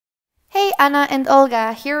Ana and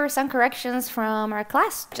Olga. Here are some corrections from our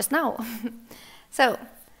class just now. So,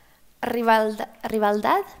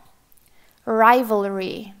 rivalidad,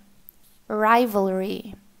 rivalry,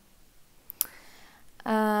 rivalry.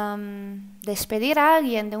 Despedir a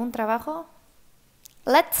alguien de un trabajo.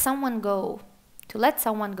 Let someone go. To let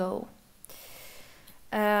someone go.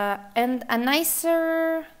 And a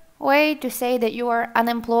nicer way to say that you are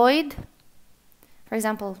unemployed. For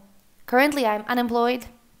example, currently I'm unemployed.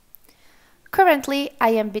 Currently I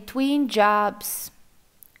am between jobs.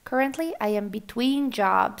 Currently I am between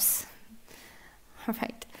jobs. All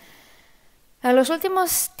right. En los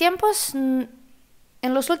últimos tiempos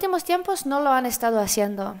no lo han estado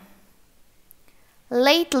haciendo.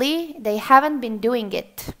 Lately, they haven't been doing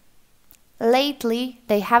it. Lately,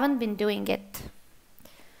 they haven't been doing it.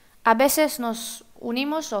 A veces nos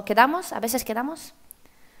unimos o quedamos, a veces quedamos.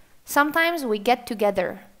 Sometimes we get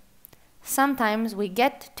together. Sometimes we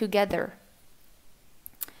get together.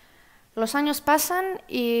 Los años pasan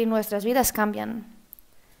y nuestras vidas cambian.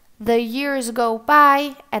 The years go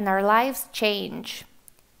by and our lives change.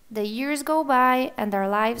 The years go by and our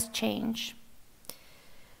lives change.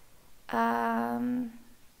 Okay,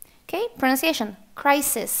 pronunciation.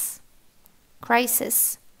 Crisis.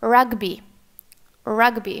 Crisis. Rugby.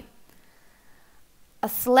 Rugby.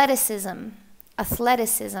 Athleticism.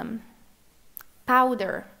 Athleticism.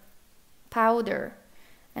 Powder. Powder.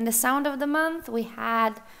 And the sound of the month we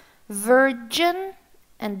had virgin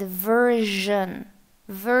and version.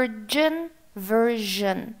 Virgin,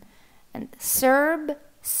 version. And serb,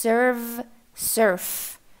 serve,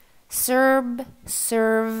 surf. Serb,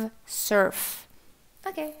 serve, surf.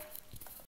 Okay.